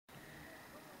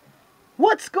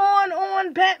What's going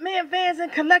on, Batman fans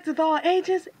and collectors all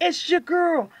ages? It's your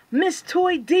girl, Miss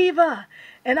Toy Diva,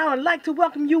 and I would like to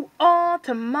welcome you all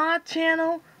to my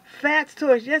channel,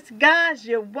 PHATTZTOYZ. Yes, guys,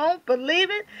 you won't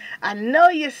believe it. I know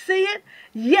you see it.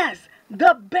 Yes,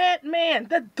 the Batman,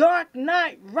 the Dark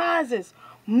Knight Rises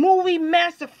movie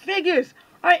master figures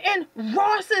are in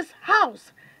Ross's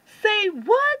house. Say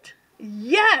what?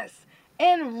 Yes,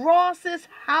 in Ross's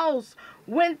house.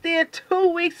 Went there 2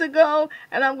 weeks ago,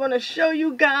 and I'm going to show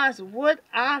you guys what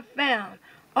I found.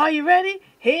 Are you ready?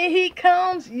 Here he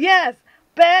comes. Yes,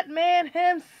 Batman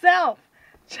himself.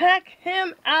 Check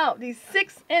him out. These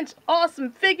 6-inch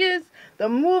awesome figures, the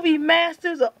movie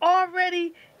masters, are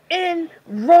already in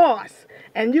Ross,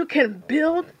 and you can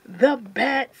build the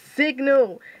bat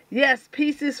signal. Yes,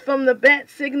 pieces from the bat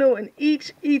signal in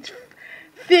each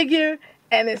figure,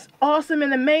 and it's awesome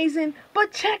and amazing.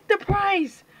 But check the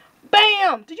price.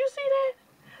 Bam! Did you see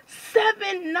that?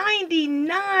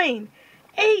 $7.99.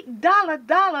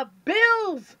 $8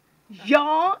 bills,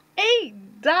 y'all.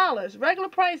 $8. Regular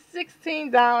price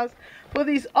 $16 for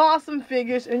these awesome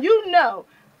figures. And you know,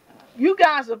 you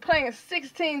guys are paying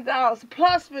 $16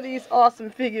 plus for these awesome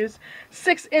figures.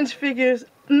 6-inch figures,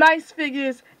 nice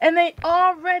figures, and they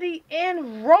already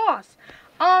in Ross.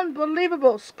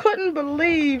 Unbelievable. Couldn't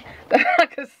believe that I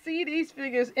could see these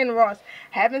figures in Ross.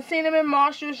 Haven't seen them in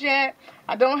Marshalls yet.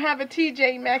 I don't have a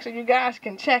TJ Maxx, so you guys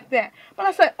can check that. But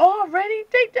I said, already?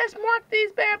 They just marked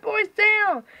these bad boys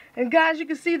down. And guys, you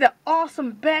can see the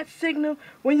awesome bat signal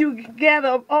when you gather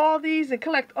up all these and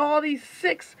collect all these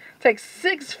take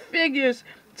 6 figures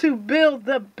to build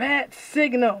the bat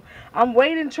signal. I'm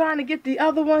waiting, trying to get the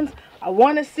other ones. I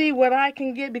want to see what I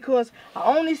can get because I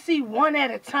only see one at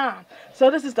a time.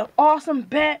 So this is the awesome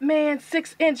Batman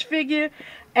 6-inch figure,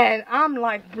 and I'm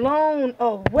like blown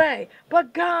away.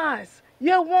 But guys,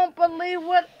 you won't believe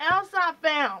what else I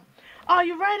found. Are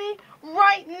you ready?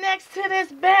 Right next to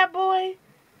this bad boy,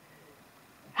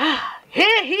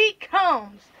 here he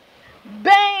comes.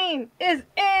 Bane is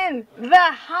in the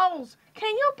house.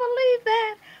 Can you believe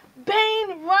that?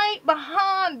 Bane right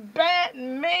behind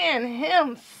Batman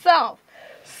himself.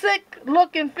 Sick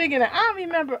looking figure. Now, I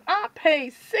remember I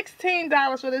paid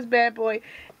 $16 for this bad boy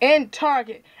in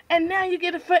Target, and now you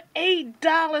get it for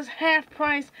 $8 half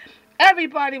price.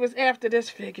 Everybody was after this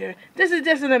figure. This is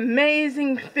just an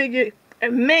amazing figure,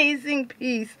 amazing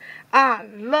piece. I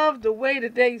love the way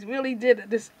that they really did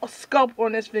this sculpt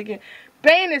on this figure.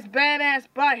 Bane is badass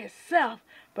by himself,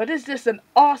 but it's just an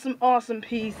awesome, awesome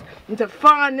piece. And to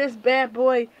find this bad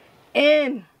boy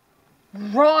in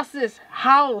Ross's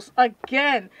house,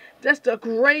 again, just a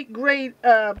great, great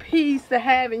piece to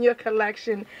have in your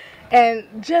collection.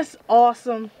 And just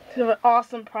awesome, to an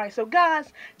awesome price. So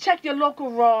guys, check your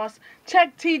local Ross,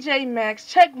 check TJ Maxx,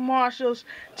 check Marshalls,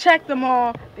 check them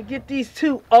all to get these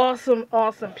 2 awesome,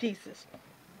 awesome pieces.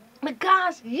 But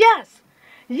guys, yes,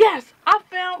 I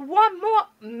found one more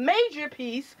major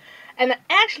piece, and I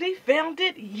actually found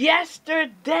it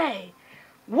yesterday.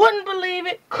 Wouldn't believe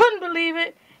it, couldn't believe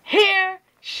it. Here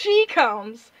she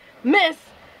comes, Miss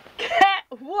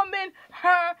Catwoman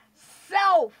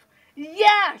herself.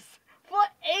 Yes, for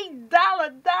 $8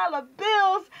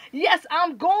 bills. Yes,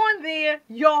 I'm going there,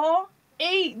 y'all.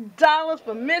 $8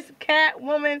 for Miss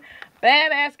Catwoman,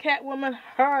 badass Catwoman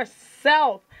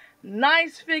herself.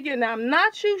 Nice figure. Now, I'm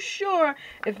not too sure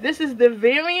if this is the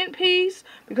variant piece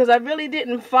because I really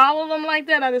didn't follow them like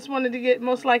that. I just wanted to get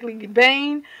most likely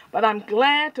Bane, but I'm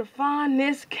glad to find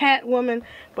this Catwoman.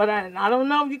 But I don't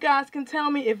know if you guys can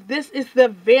tell me if this is the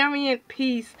variant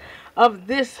piece of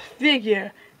this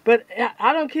figure. But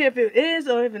I don't care if it is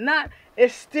or if it's not.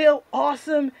 It's still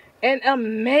awesome and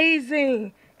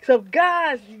amazing. So,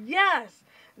 guys, yes,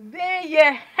 there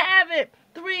you have it.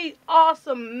 3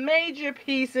 awesome major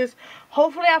pieces.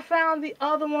 Hopefully I found the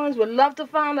other ones. Would love to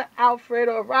find an Alfred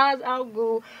or a Ra's al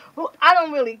Ghul. Who, I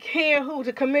don't really care who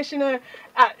the commissioner.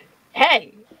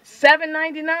 Hey,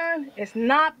 $7.99. It's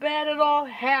not bad at all.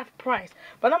 Half price.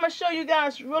 But I'm going to show you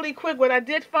guys really quick what I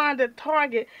did find at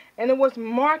Target. And it was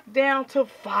marked down to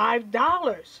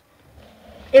 $5.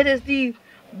 It is the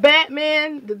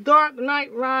Batman, the Dark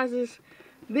Knight Rises.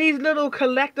 These little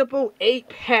collectible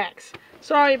 8-packs.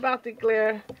 Sorry about the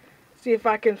glare. See if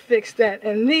I can fix that.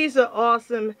 And these are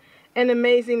awesome and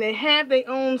amazing. They have their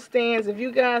own stands. If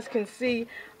you guys can see,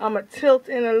 I'm going to tilt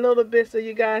in a little bit so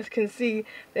you guys can see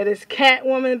that it's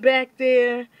Catwoman back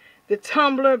there. The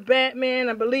Tumbler Batman.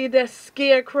 I believe that's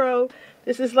Scarecrow.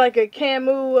 This is like a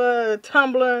Camus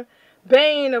tumbler.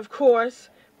 Bane, of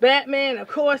course. Batman, of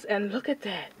course. And look at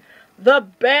that. The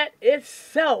bat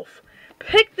itself.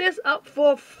 Pick this up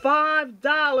for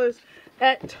 $5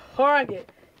 at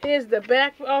Target. Here's the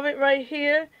back of it right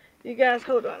here. You guys,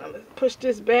 hold on. I'm going to push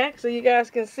this back so you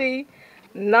guys can see.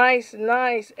 Nice,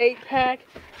 nice 8-pack.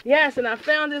 Yes, and I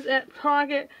found this at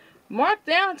Target. Marked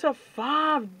down to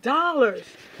 $5.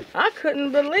 I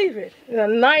couldn't believe it. A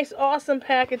nice, awesome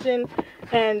packaging.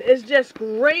 And it's just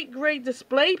great, great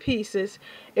display pieces.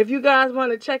 If you guys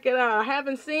want to check it out. I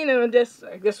haven't seen it.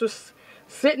 I guess was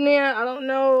sitting there. I don't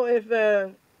know if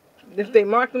they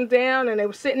marked them down and they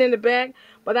were sitting in the back.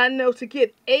 But I know to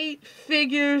get 8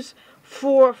 figures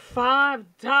for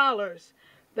 $5.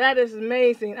 That is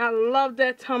amazing. I love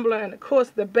that tumbler. And of course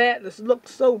the bat just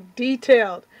looks so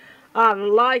detailed. I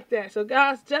like that. So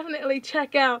guys, definitely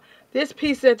check out this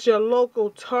piece at your local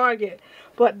Target.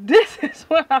 But this is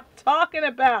what I'm talking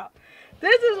about.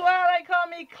 This is why they call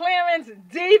me Clearance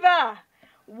Diva.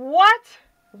 What?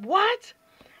 What?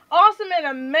 Awesome and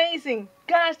amazing.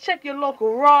 Guys, check your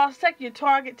local Ross, check your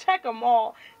Target, check them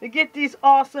all to get these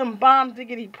awesome bomb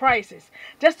diggity prices.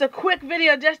 Just a quick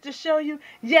video just to show you,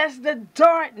 yes, the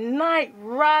Dark Knight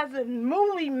Rises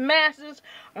movie masters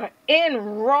are in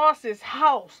Ross's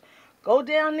house. Go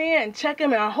down there and check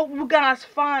them, and I hope you guys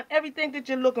find everything that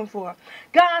you're looking for.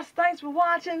 Guys, thanks for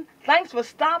watching. Thanks for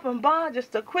stopping by.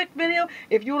 Just a quick video.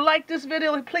 If you like this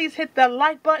video, please hit the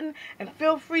like button and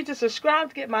feel free to subscribe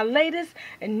to get my latest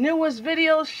and newest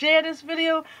videos. Share this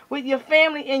video with your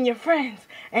family and your friends.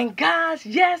 And guys,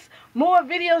 yes, more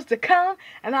videos to come,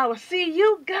 and I will see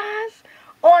you guys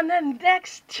on the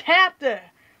next chapter.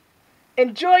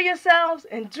 Enjoy yourselves.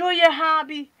 Enjoy your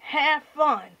hobby. Have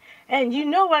fun. And you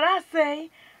know what I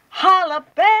say, holla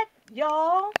back,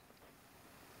 y'all.